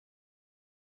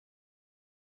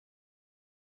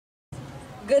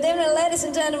Good evening, ladies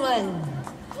and gentlemen.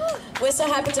 We're so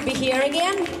happy to be here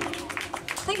again.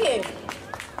 Thank you.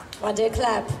 Why do you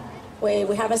clap?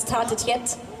 We haven't started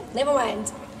yet. Never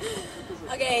mind.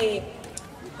 Okay.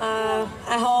 I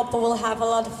hope we'll have a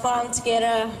lot of fun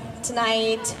together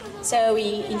tonight. So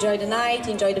we enjoy the night,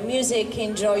 enjoy the music,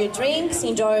 enjoy your drinks,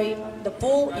 enjoy the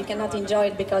pool. You cannot enjoy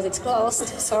it because it's closed,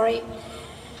 sorry.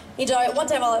 Enjoy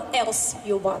whatever else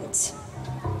you want.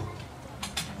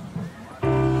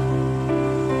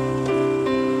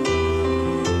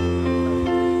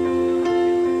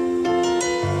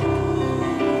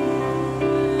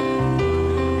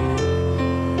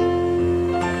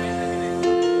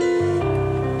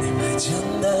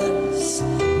 Imagine there's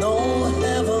no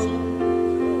heaven.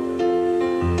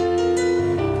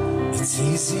 It's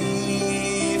easy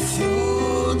if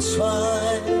you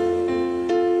try.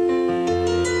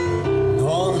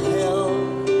 No hell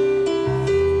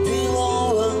below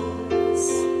us.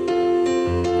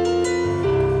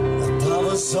 Above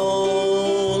us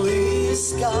only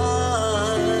sky.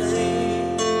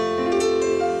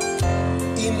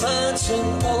 Imagine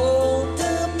all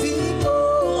the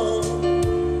people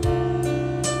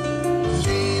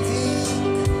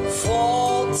living for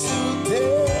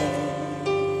today.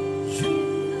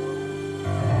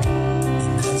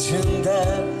 Imagine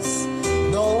there's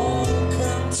no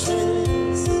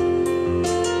countries.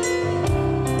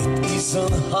 It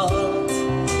isn't hard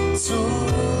to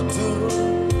do.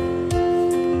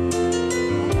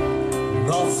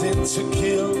 Nothing to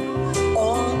kill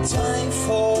or die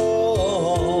for.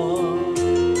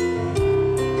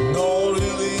 No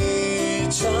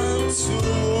religion too.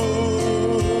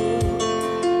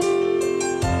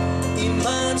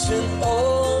 Imagine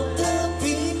all the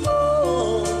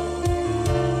people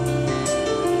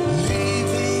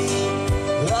living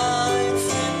life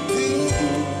in peace.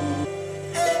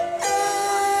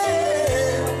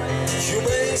 You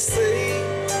may say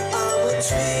I'm a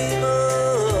dreamer,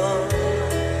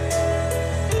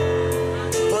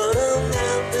 but I'm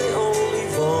not the only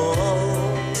one.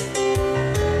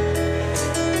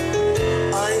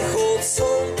 I hope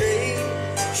someday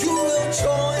you will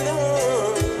join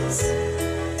us.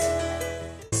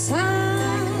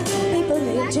 Some people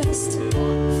live just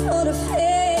for the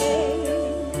fame.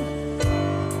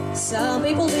 Some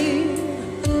people live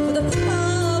for the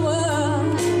power.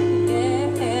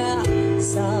 Yeah.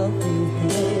 Some people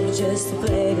live just to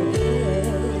play the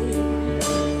game.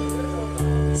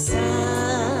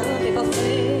 Some people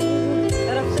think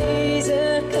that a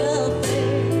physical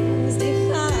things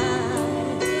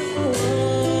define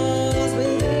what's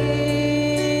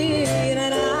within,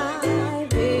 and I've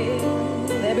been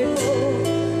there before.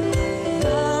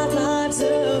 But life's a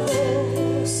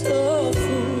bore so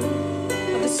full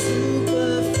of the superficial.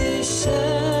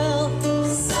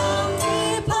 Some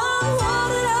people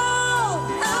want it all.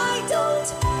 I don't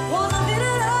wanna get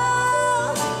it all.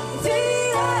 If it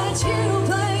ain't you,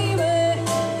 baby,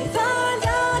 if I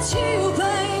got you,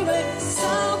 baby.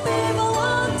 Some people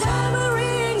want diamond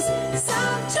rings.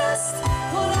 Some just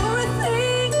want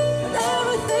everything, and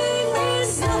everything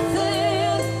means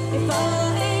nothing if I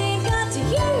ain't got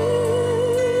you.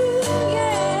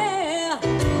 Yeah.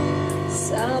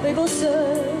 Some people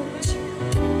search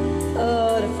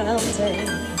for the fountain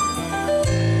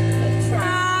that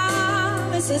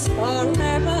promises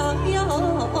forever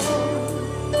young.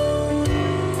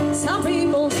 Some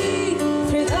people need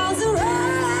 3,000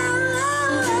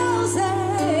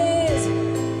 roses,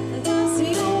 and that's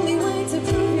the only way to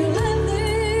prove you love them.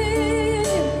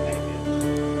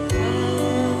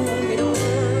 Give me the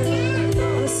world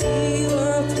on a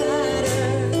silver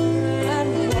platter,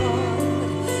 and what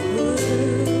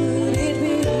would it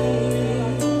be?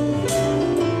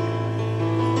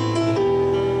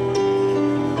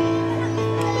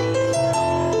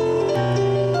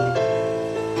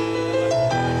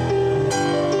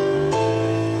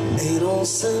 Ain't no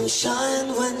sunshine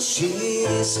when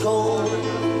she's gone.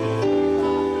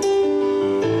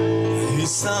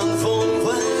 It's thankful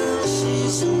when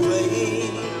she's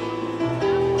away.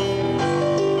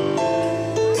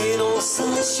 Ain't no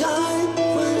sunshine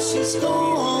when she's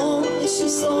gone.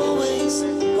 She's always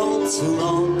gone too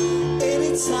long.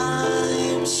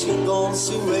 Anytime she goes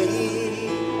away.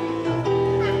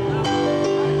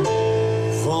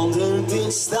 Wonder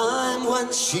this time when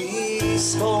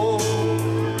she's gone.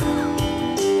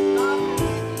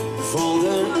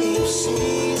 Wonder if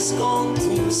she's going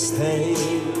to stay.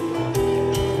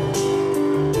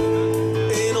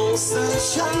 Ain't no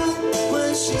sunshine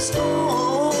when she's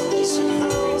gone. It's her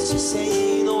house, she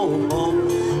say no more.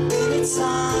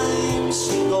 Anytime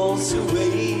she goes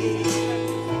away.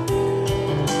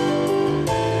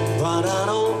 But I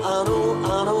know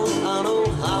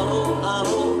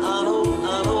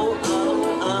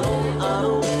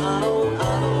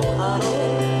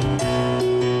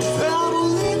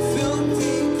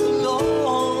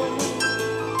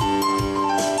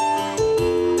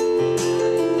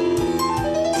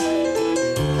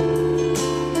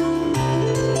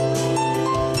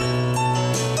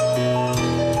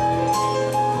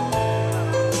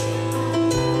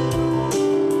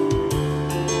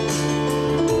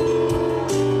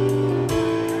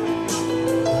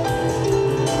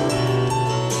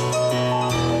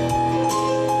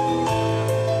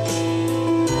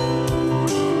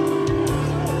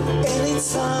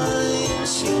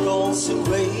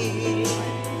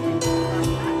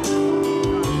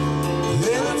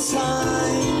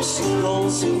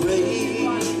goes away.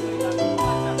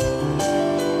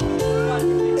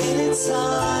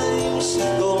 Anytime she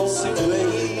goes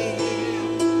away.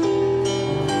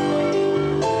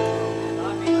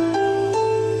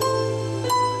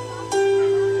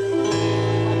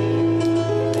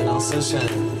 And I'll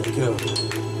sunshine, go.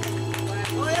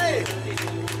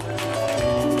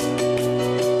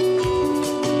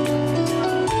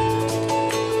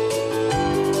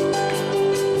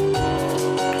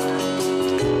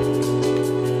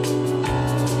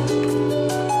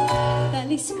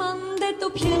 Talismán de tu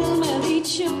piel me ha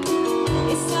dicho,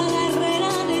 esa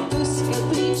guerrera de tus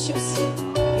caprichos,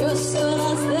 yo soy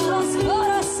las de los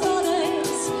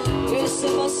corazones que se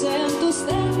poseen tus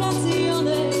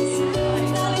tentaciones.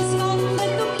 Talismán de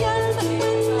tu piel me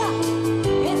cuenta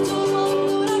que tu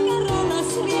montura agarró las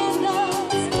riendas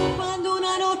cuando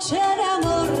una noche de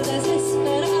amor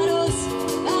desesperados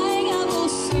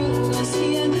caigamos unos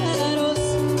y enteros,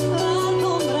 la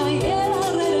alfombra y el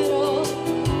alrededor.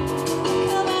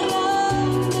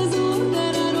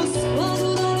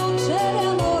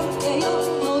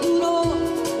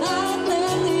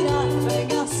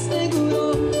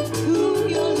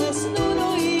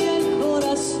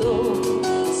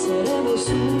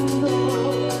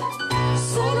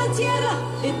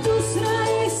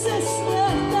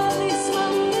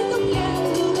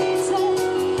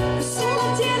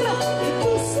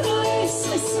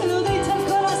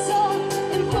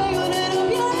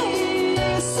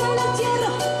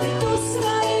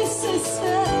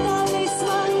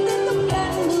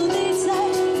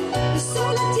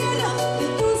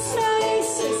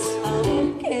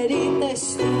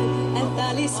 El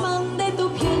talismán de tu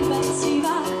piel me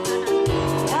encima,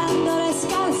 dando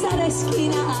descansa de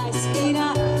esquina a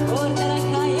esquina, por la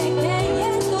calle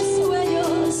creyendo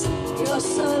sueños, yo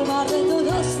soy el mar de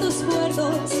todos tus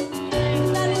puertos. El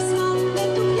talismán de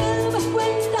tu piel me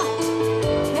cuenta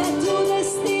que tu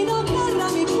destino cierra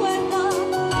mi puerta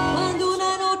cuando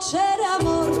una noche de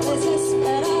amor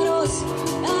desesperados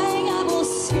caigamos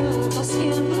juntos y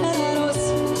enteros,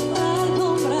 la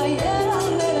alfombra y el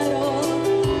alrededor.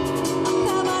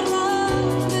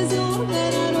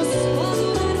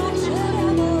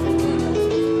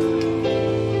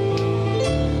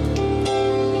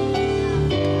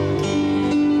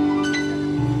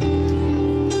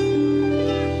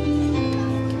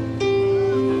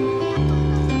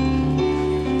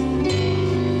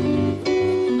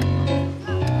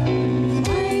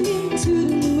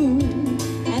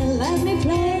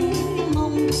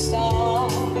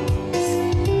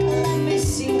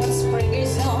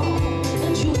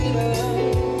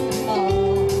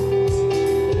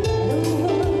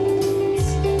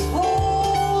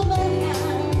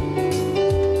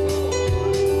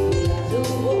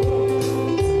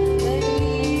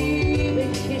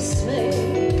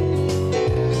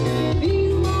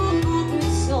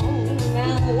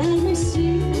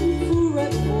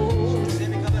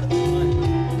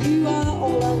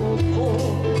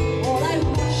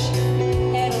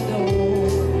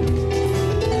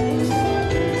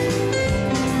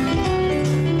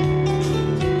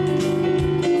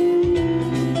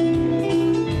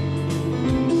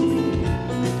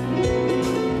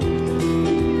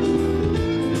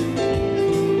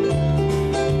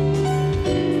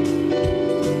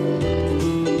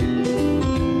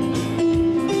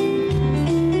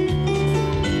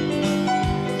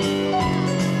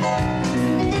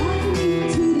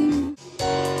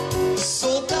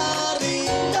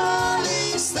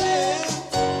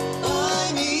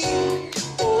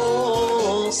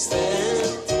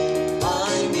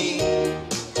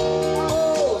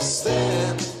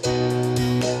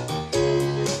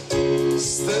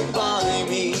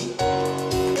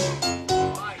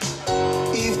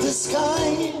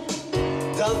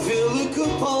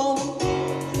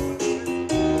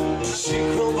 She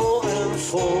crumble and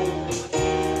fall,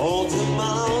 all the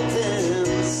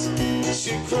mountains.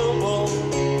 She crumble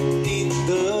in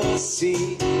the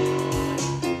sea.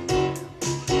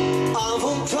 I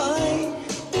won't cry,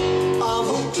 I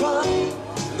won't cry,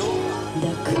 no.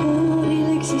 D'accord, il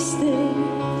existait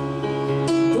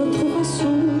d'autres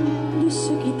façons de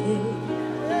se quitter.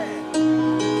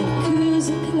 Quelques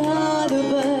éclats de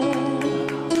verre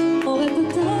auraient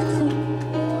peut-être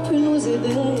pu nous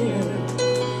aider.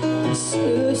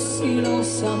 Ce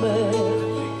silence amer,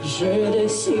 j'ai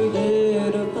décidé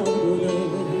de pardonner.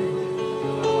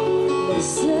 Les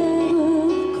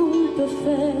erreurs qu'on peut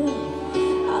faire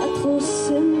à trop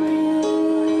s'aimer.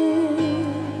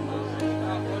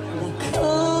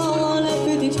 D'accord, la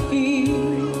petite fille,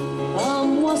 à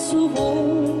moi souvent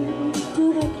te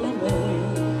réclamer.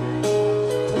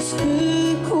 Parce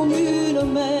que comme une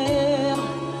mère,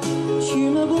 tu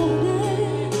me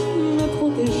bordais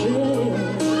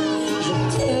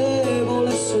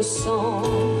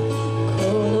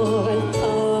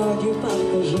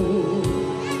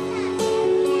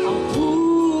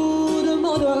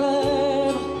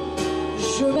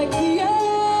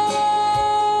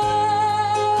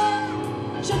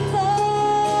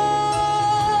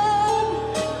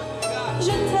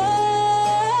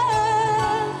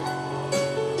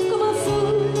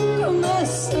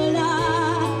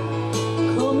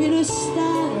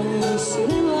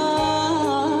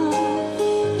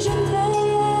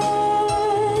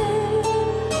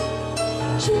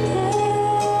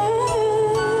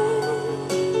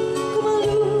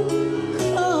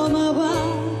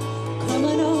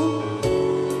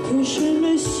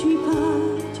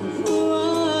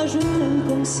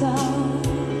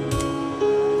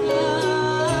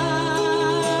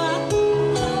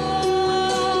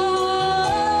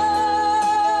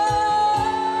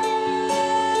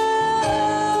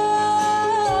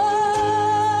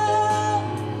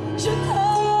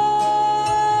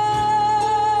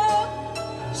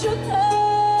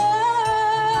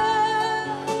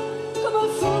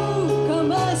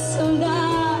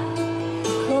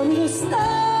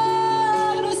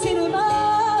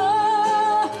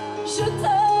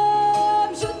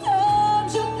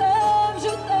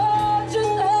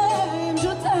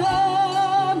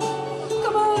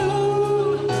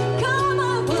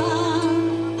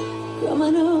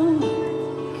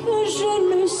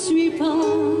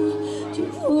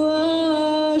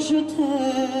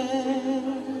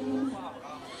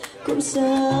Je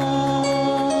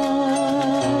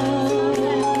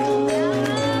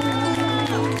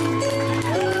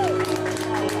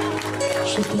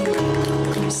t'aime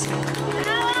comme ça.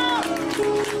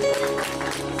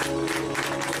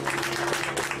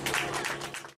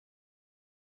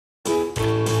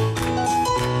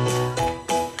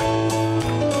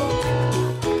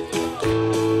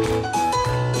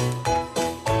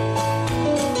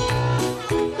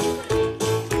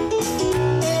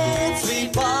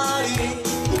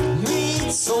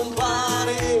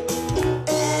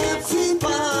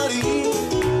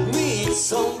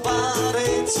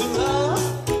 Somebody to love,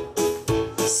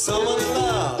 someone in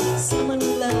love, Someone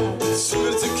in love,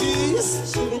 sugar to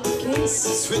kiss, sugar to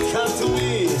kiss, sweetheart to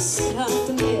miss. hard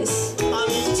to miss. I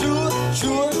need to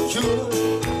cure, cure.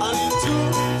 I need to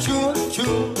cure,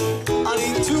 cure. I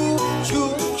need to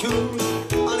cure, cure.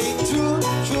 I need to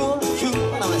cure,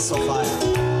 cure. And I'm so fire.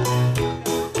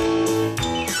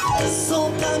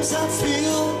 Sometimes I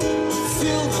feel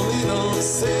the little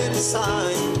sad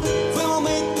sign. Will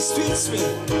make me sweet,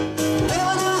 sweet.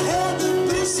 Never I had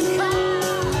this kind.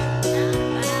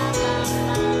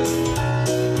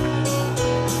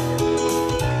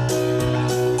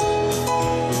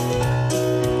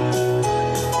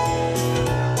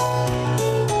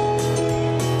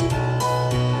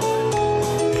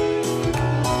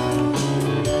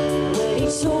 When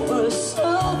it's over,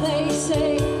 so they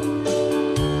say,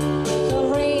 the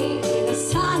rain in a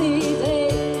sunny day.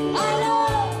 I know,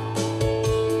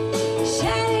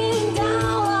 shining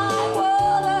down like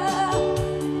water.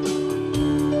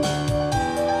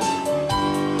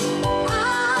 I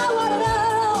wanna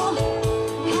know,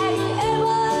 have you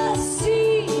ever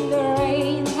seen the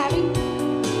rain? Have you?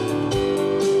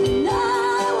 And I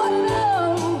wanna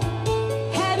know,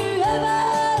 have you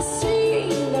ever seen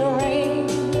the rain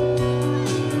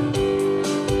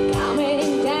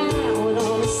coming down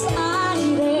on a sunny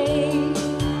day?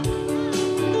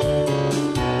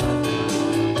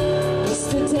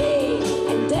 Yesterday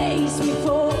and days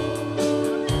before,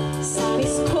 sun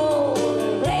is cold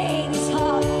and rain is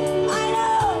hot. I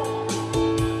know,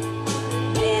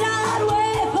 been that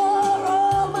way for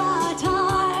all my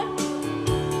time.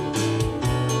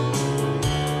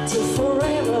 Till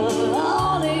forever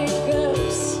on it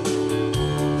goes,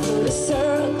 through the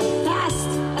circle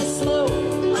fast and slow.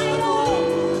 I know,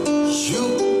 You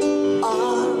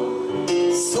are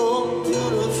so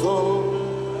beautiful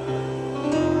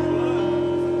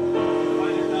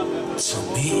to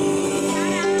me.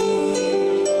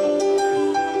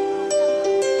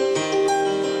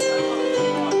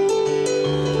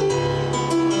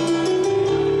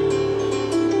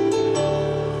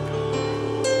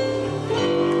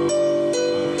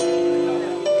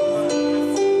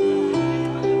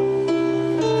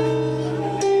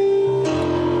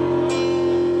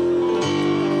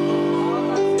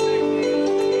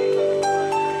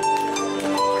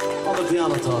 On the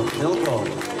piano top, Nelko.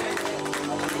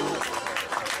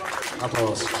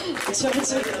 Applause.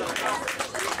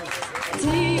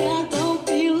 Today I don't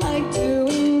feel like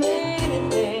doing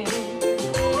anything.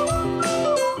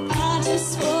 I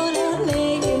just wanna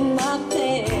lay in my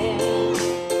bed.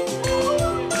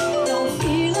 Don't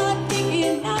feel like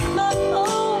picking up my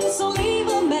phone, so leave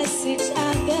a message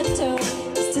at the tone.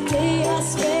 'Cause today I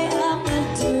swear I'm not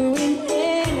doing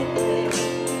anything.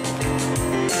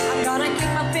 I'm gonna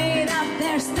keep my feet up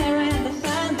there, staring at the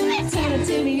fan. Turn the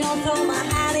TV on, throw my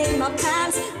hand in my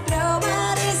pants.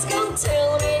 Nobody's gonna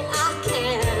tell me I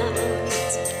can't.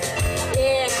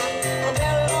 Yeah, I'm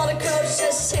wearing all the coats,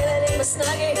 just chilling in my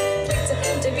snuggie. Clicked to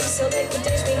MTV so they could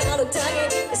teach me how to tug it.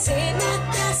 You see that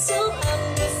that's so I'm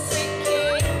the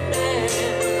freaking man.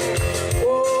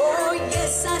 Oh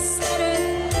yes, I said it,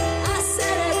 I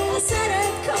said it, I said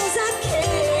it 'cause I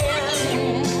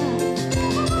can.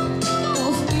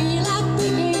 Don't feel like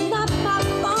picking up my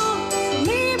phone,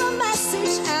 leave a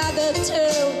message at the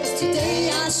tone. 'Cause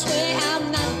today I swear I'm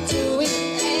not doing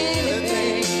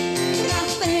anything,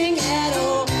 nothing at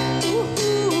all. Ooh,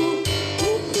 ooh,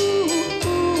 ooh, ooh,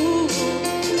 ooh.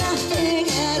 Nothing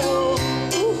at all.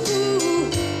 Ooh,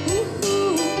 ooh,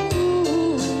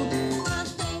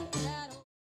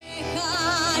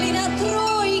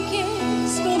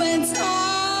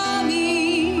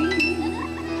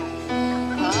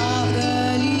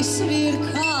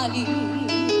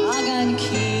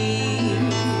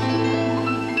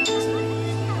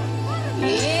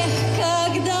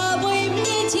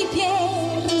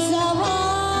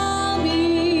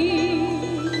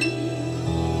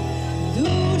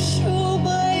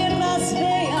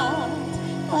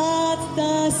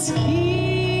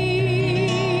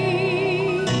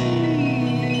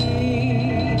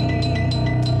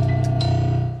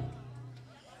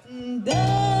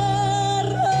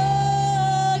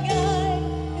 Дорогая,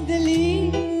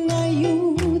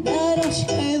 длинною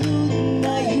дорожкой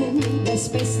лунною, да с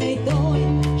песней той,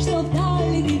 что вдаль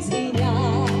летит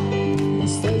звеня, да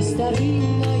с той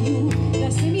старинною,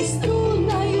 да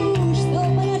семиструнною, что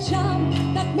по ночам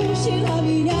так мучила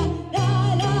меня.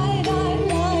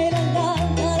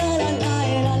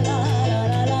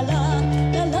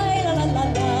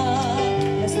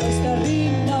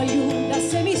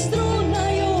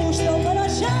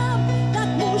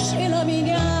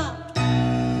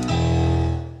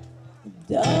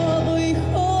 Домой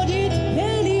ходит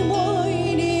пели мой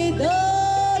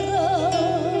недаром,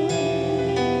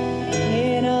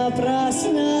 не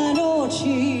напрасно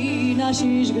ночи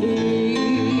наши жгли.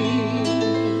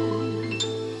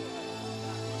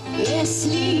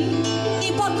 Если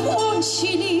не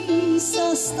покончили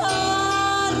со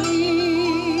старым,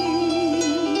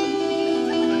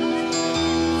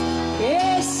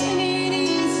 если не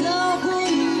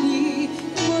забыли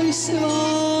мой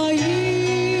свои.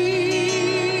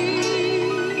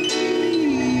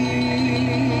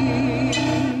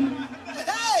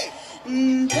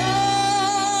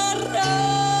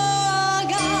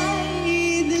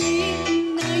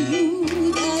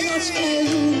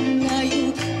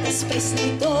 С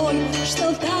песней той,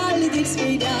 что вдаль летит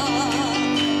звеня,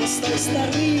 с той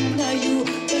старинною,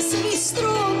 да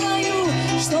семиструнною,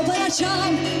 что по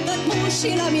ночам так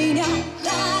мучила меня.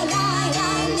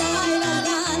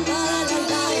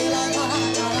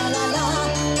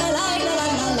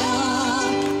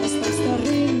 С той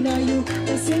старинною,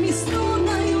 да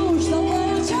семиструнною, что по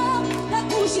ночам так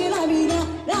мучила меня.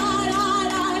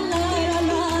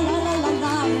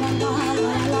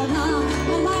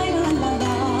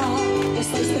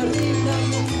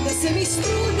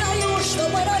 Семиструнною, что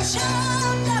по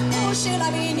ночам так мучила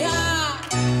меня.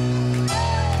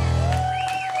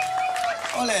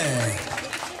 Оле!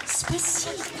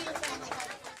 Спасибо.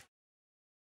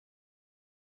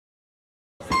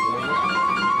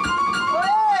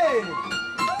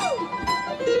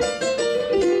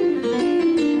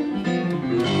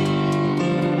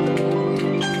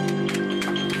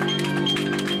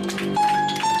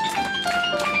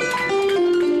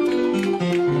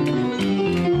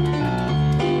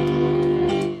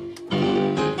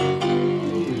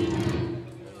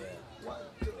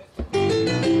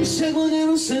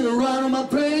 Sitting around on my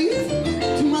grave,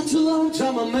 too much alone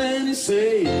time my man is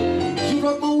say, you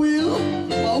rock my wheel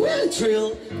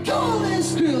trill, go on and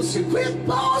screw, so quick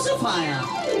balls of fire.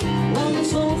 One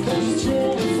is all for the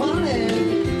troll and funny,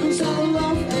 cause I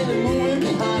love and moving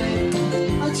behind.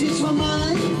 I teach my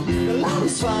mind, the love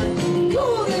is fine,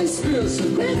 go on and screw, so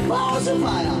quick balls of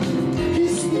fire.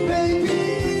 Kiss me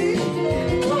baby,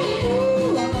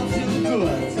 ooh, I feel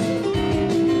good.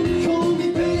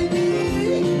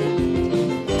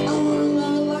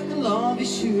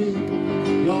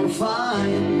 You're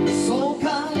fine, so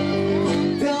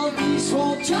kind. Tell me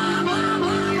so time,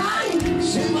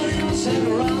 somebody else sat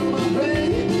around my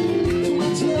brain. Too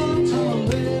much love, I'm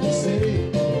ready to say.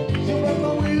 You got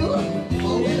my wheel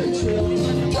trail.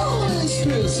 Go on and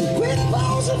spill some quick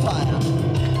balls of fire.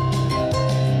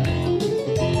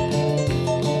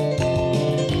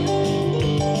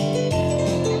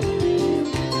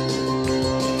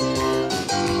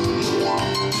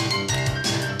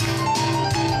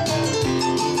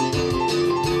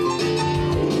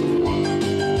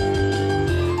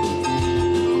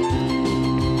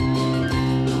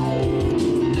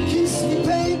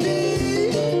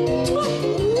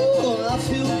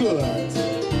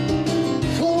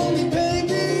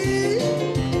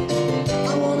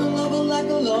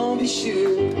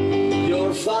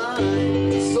 You're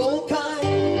fine, so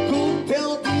kind. Good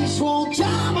tell this whole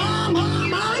time,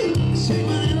 say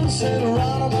my little set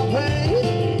around on my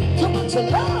brain. Come on to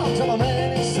love, tell my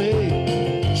man and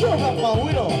say, jump up my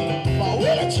widow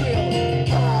trail.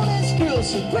 Come on and spill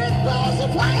some great balls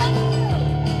of fire.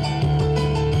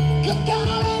 Good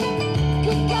darling,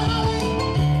 good darling.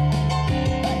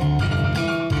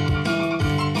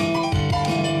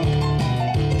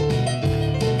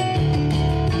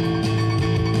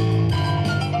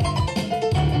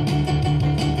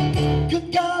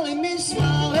 Good golly, me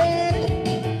smiling,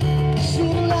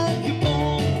 sure like a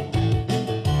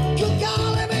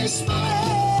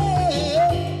bone,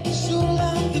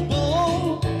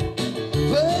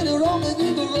 faded rolling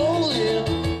in the rolling,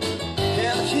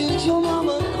 can't keep your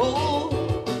mama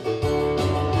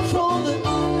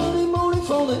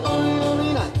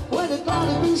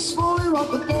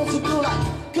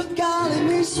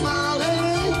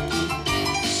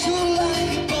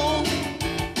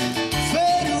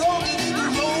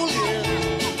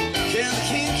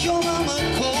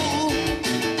cold.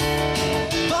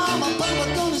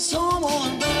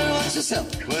 yourself.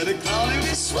 Where the calling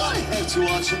is why you have to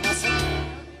watch your muscle.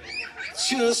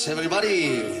 Cheers,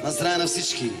 everybody. На здравие на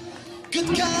всички. Good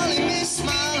calling me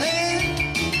smiling.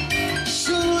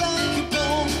 Sure like a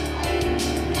bomb.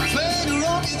 Fade the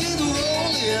rocket in the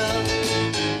roll, yeah.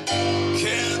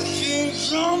 Can't hear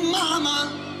your mama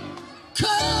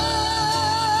call.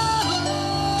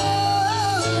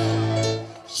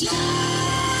 Yeah.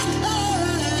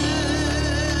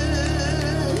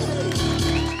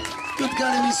 Good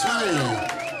calling me smiling.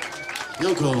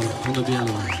 Nelko on the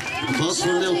piano. Applause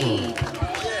for Nelko.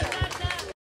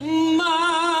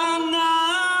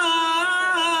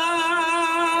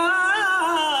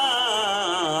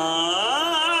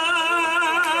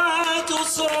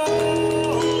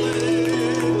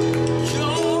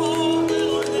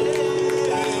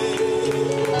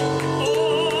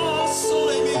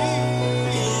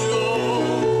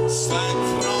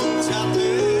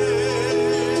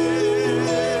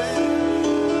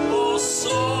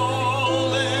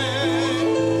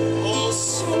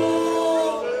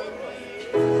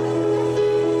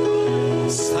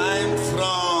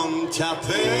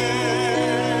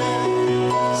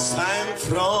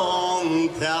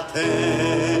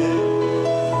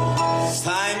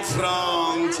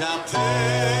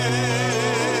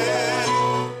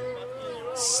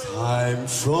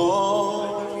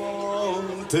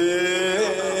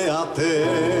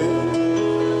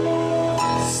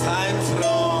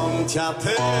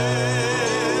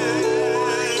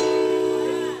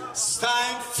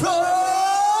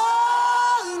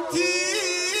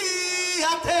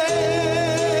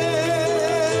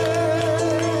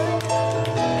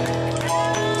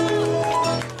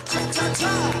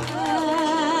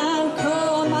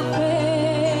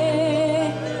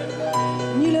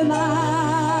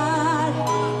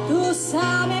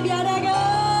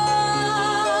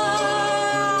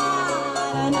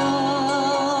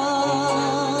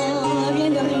 Viens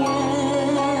de rien.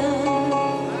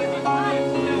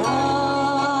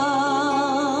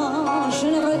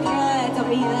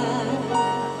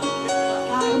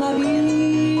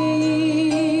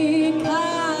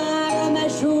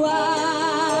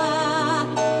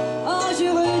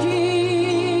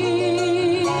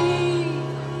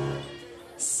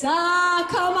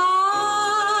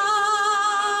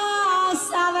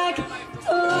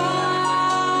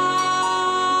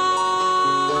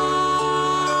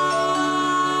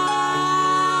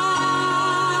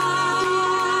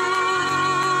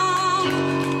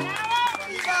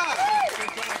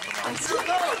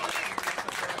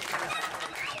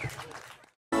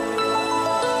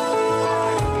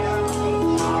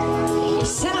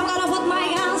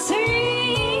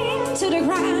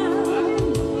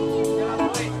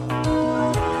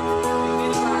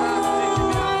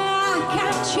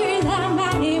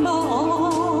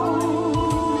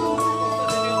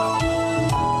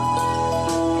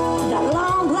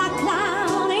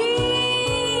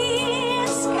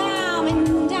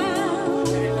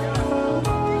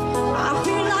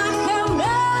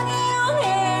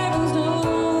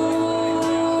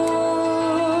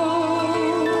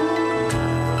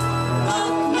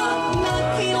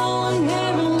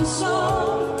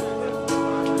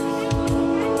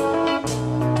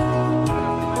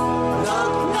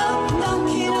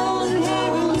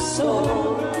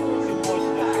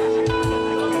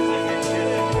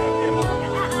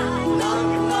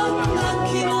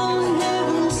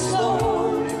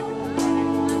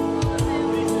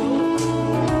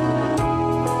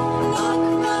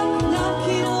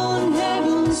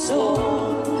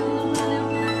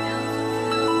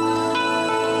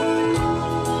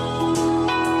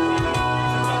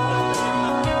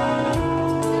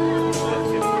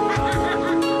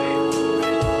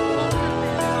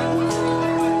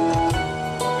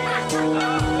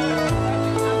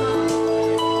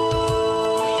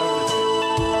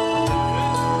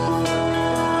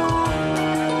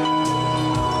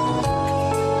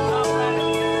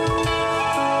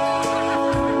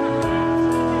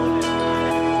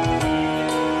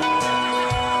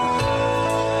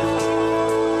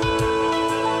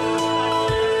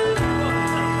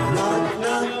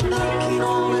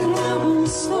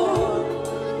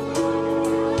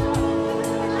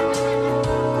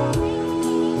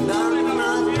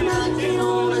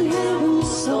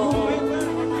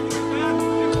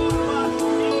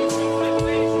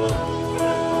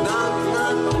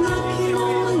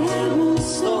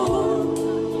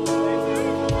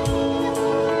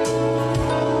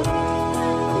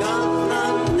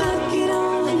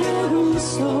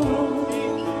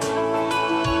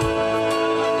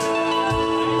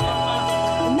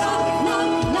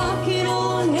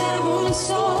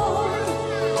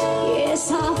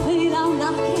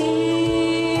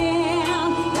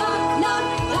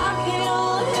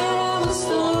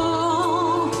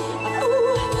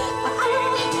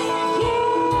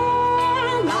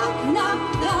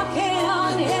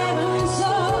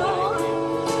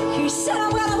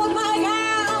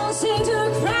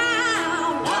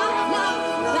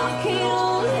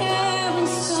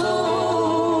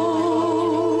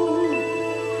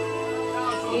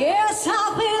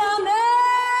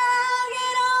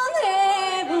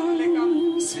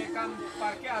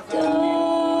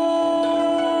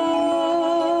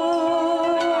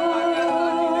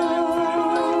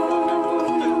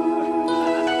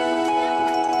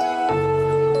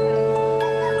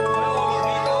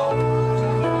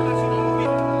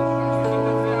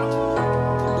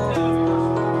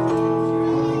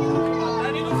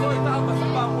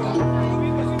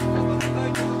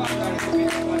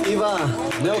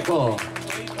 Nelko.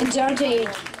 And Georgie,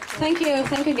 thank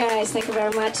you guys, thank you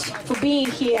very much for being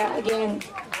here again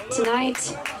tonight.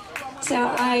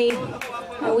 So I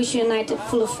wish you a night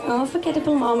full of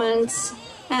unforgettable moments,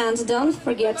 and don't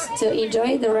forget to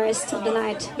enjoy the rest of the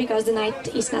night, because the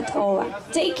night is not over.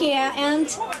 Take care, and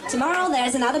tomorrow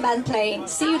there's another band playing.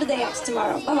 See you the day after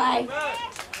tomorrow. Bye bye.